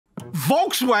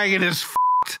Volkswagen is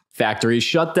Factory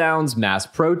shutdowns, mass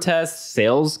protests,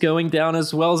 sales going down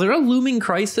as well. Is there a looming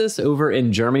crisis over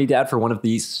in Germany, Dad, for one of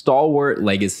the stalwart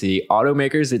legacy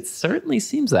automakers? It certainly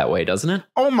seems that way, doesn't it?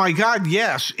 Oh my God,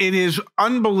 yes. It is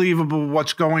unbelievable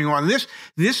what's going on.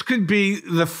 This could be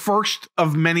the first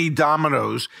of many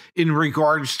dominoes in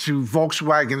regards to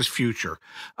Volkswagen's future.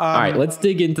 All right, let's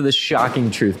dig into the shocking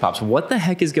truth, Pops. What the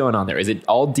heck is going on there? Is it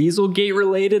all Dieselgate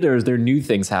related, or is there new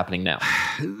things happening now?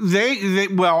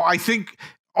 Well, I think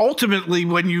ultimately,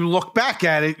 when you look back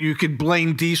at it, you could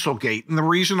blame Dieselgate. And the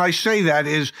reason I say that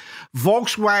is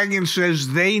Volkswagen says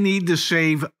they need to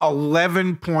save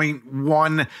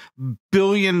 $11.1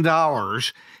 billion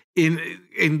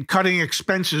in cutting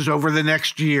expenses over the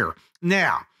next year.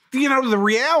 Now, the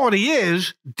reality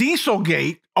is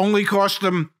Dieselgate only cost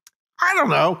them, I don't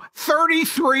know,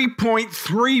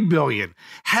 $33.3 billion.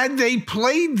 Had they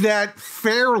played that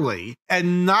fairly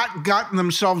and not gotten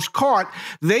themselves caught,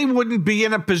 they wouldn't be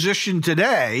in a position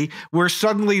today where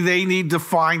suddenly they need to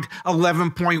find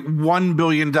 $11.1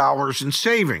 billion in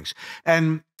savings.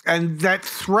 And that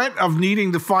threat of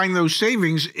needing to find those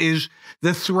savings is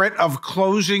the threat of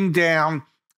closing down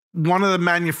one of the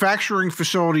manufacturing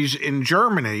facilities in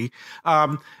Germany,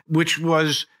 which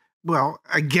was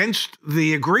against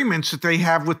the agreements that they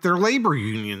have with their labor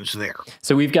unions there.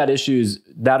 So we've got issues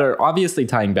that are obviously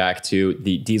tying back to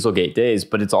the Dieselgate days,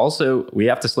 but it's also, we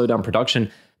have to slow down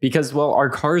production because,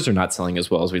 our cars are not selling as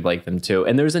well as we'd like them to.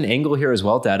 And there's an angle here as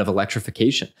well, Dad, of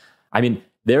electrification. I mean,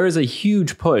 there is a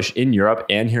huge push in Europe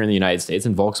and here in the United States,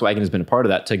 and Volkswagen has been a part of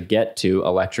that, to get to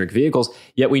electric vehicles.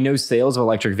 Yet we know sales of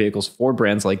electric vehicles for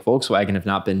brands like Volkswagen have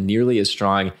not been nearly as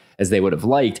strong as they would have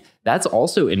liked. That's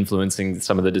also influencing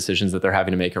some of the decisions that they're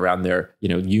having to make around their,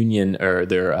 union, or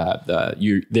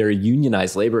their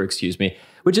unionized labor,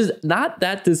 which is not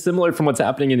that dissimilar from what's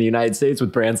happening in the United States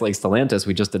with brands like Stellantis.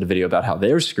 We just did a video about how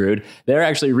they're screwed. They're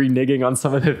actually reneging on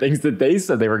some of the things that they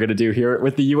said they were going to do here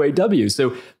with the UAW.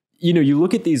 So, you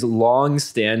look at these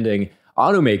long-standing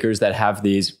automakers that have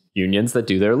these unions that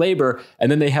do their labor,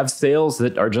 and then they have sales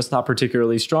that are just not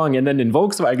particularly strong. And then in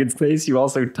Volkswagen's case, you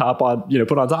also put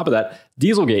on top of that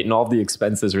Dieselgate and all of the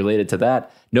expenses related to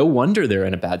that. No wonder they're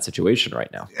in a bad situation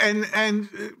right now. And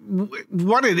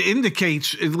what it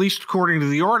indicates, at least according to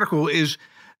the article, is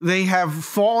they have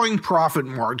falling profit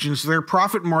margins. Their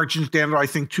profit margins down to, I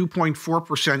think,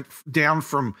 2.4%, down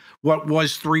from what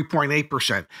was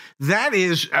 3.8%. That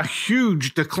is a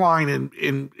huge decline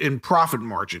in profit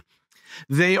margin.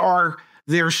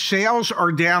 Their sales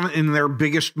are down in their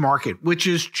biggest market, which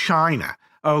is China.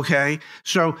 Okay,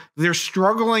 so they're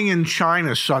struggling in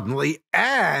China suddenly,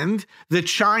 and the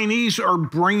Chinese are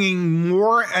bringing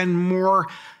more and more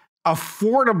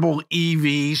affordable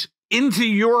EVs into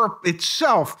Europe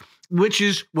itself, which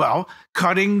is,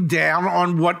 cutting down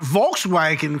on what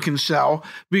Volkswagen can sell,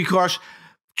 because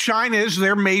China is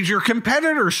their major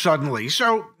competitor suddenly.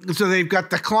 So they've got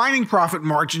declining profit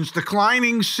margins,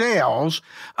 declining sales,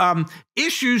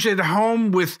 issues at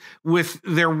home with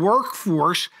their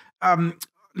workforce,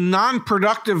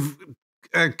 non-productive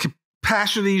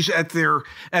capacities at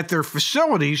their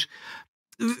facilities.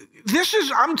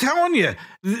 I'm telling you,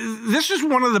 this is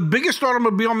one of the biggest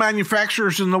automobile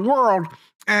manufacturers in the world,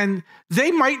 and they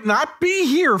might not be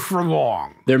here for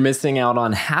long. They're missing out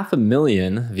on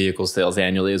 500,000 vehicle sales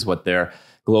annually is what their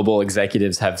global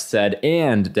executives have said.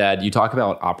 And Dad, you talk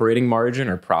about operating margin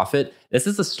or profit. This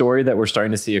is a story that we're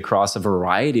starting to see across a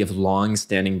variety of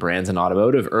long-standing brands in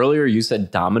automotive. Earlier, you said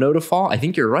domino to fall. I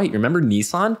think you're right. Remember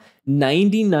Nissan?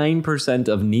 99%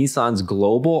 of Nissan's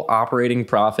global operating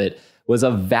profit was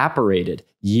evaporated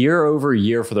year over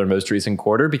year for their most recent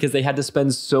quarter because they had to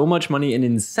spend so much money in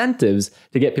incentives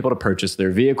to get people to purchase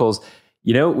their vehicles.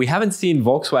 We haven't seen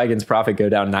Volkswagen's profit go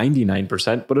down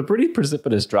 99%, but a pretty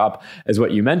precipitous drop is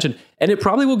what you mentioned. And it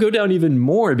probably will go down even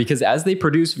more because as they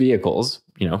produce vehicles,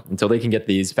 until they can get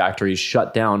these factories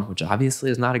shut down, which obviously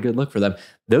is not a good look for them,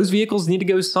 those vehicles need to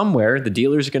go somewhere. The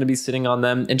dealers are going to be sitting on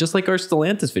them. And just like our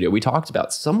Stellantis video we talked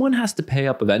about, someone has to pay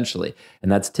up eventually.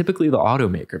 And that's typically the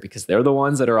automaker because they're the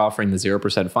ones that are offering the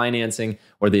 0% financing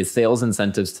or the sales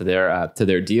incentives to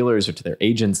their dealers or to their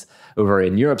agents over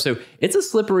in Europe. So it's a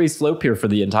slippery slope here for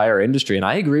the entire industry. And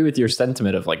I agree with your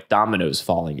sentiment of like dominoes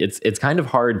falling. It's kind of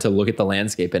hard to look at the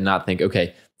landscape and not think,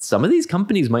 okay, some of these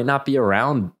companies might not be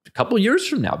around a couple years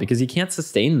from now because you can't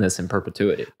sustain this in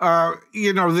perpetuity.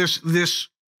 This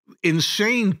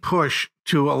insane push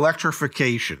to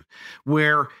electrification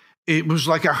where it was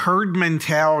like a herd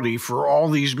mentality for all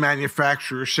these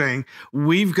manufacturers saying,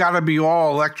 we've got to be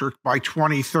all electric by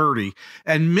 2030,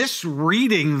 and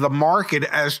misreading the market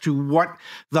as to what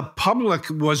the public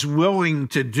was willing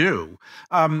to do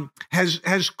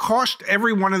has cost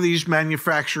every one of these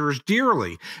manufacturers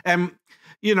dearly. And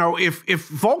if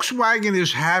Volkswagen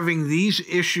is having these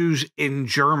issues in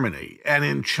Germany and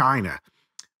in China,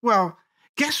 well,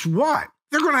 guess what?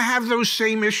 They're going to have those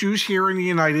same issues here in the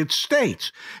United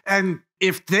States. And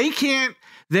if they can't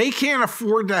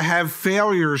afford to have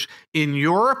failures in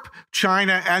Europe,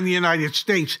 China, and the United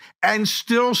States and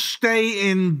still stay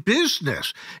in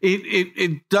business,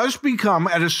 it does become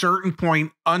at a certain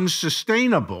point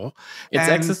unsustainable. It's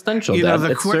existential.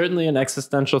 It's certainly an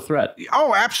existential threat.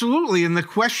 Oh, absolutely. And the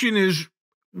question is,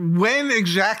 when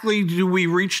exactly do we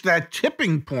reach that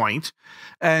tipping point?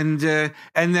 And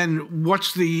then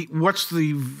what's the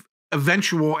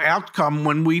eventual outcome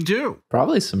when we do?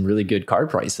 Probably some really good car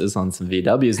prices on some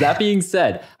VWs. That being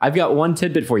said, I've got one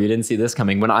tidbit for you. Didn't see this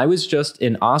coming. When I was just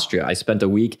in Austria, I spent a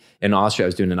week in Austria. I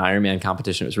was doing an Ironman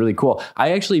competition. It was really cool.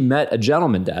 I actually met a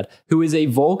gentleman, Dad, who is a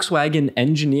Volkswagen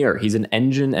engineer. He's an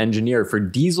engine engineer for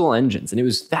diesel engines. And it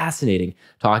was fascinating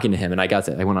talking to him. And I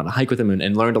went on a hike with him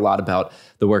and learned a lot about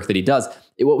the work that he does.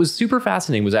 What was super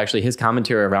fascinating was actually his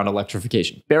commentary around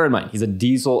electrification. Bear in mind, he's a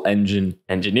diesel engine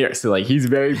engineer. So he's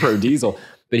very pro diesel.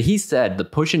 But he said the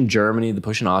push in Germany, the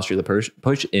push in Austria, the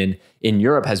push in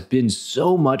Europe has been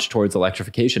so much towards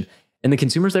electrification. And the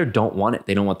consumers there don't want it.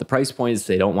 They don't want the price points.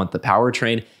 They don't want the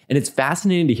powertrain. And it's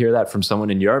fascinating to hear that from someone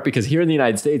in Europe, because here in the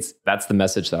United States, that's the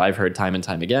message that I've heard time and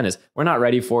time again is we're not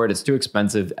ready for it. It's too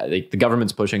expensive. The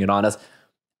government's pushing it on us.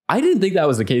 I didn't think that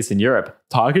was the case in Europe.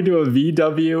 Talking to a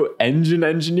VW engine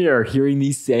engineer, hearing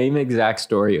the same exact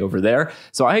story over there.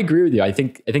 So I agree with you. I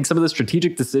think some of the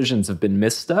strategic decisions have been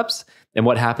missteps, and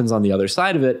what happens on the other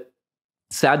side of it,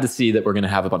 sad to see that we're going to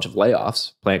have a bunch of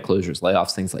layoffs, plant closures,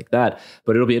 layoffs, things like that.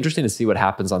 But it'll be interesting to see what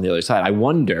happens on the other side. I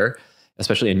wonder,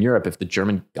 especially in Europe, if the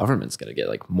German government's going to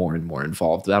get more and more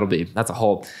involved.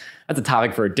 That's a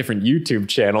topic for a different YouTube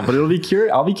channel, but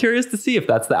I'll be curious to see if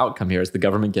that's the outcome here. Is the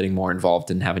government getting more involved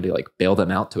and having to bail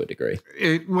them out to a degree?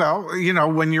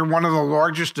 When you're one of the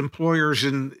largest employers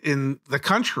in the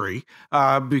country,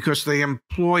 because they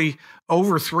employ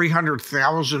over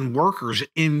 300,000 workers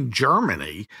in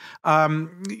Germany,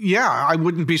 I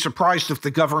wouldn't be surprised if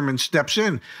the government steps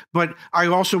in. But I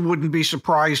also wouldn't be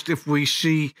surprised if we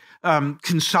see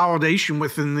consolidation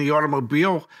within the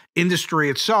automobile industry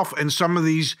itself, and some of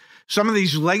these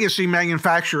legacy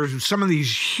manufacturers, some of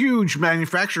these huge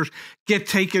manufacturers get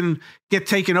taken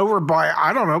over by,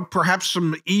 I don't know, perhaps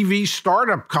some EV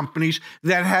startup companies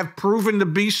that have proven to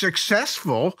be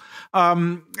successful.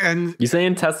 And you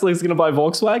saying Tesla's going to buy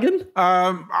Volkswagen?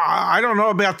 I don't know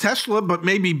about Tesla, but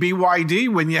maybe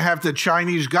BYD when you have the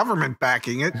Chinese government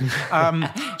backing it.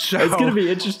 So it's going to be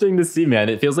interesting to see, man.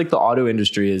 It feels like the auto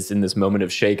industry is in this moment of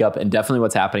shakeup, and definitely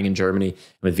what's happening in Germany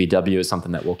with VW is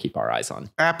something that we'll keep our eyes on.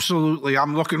 Absolutely.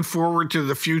 I'm looking forward to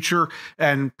the future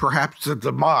and perhaps the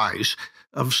demise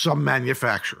of some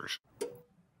manufacturers.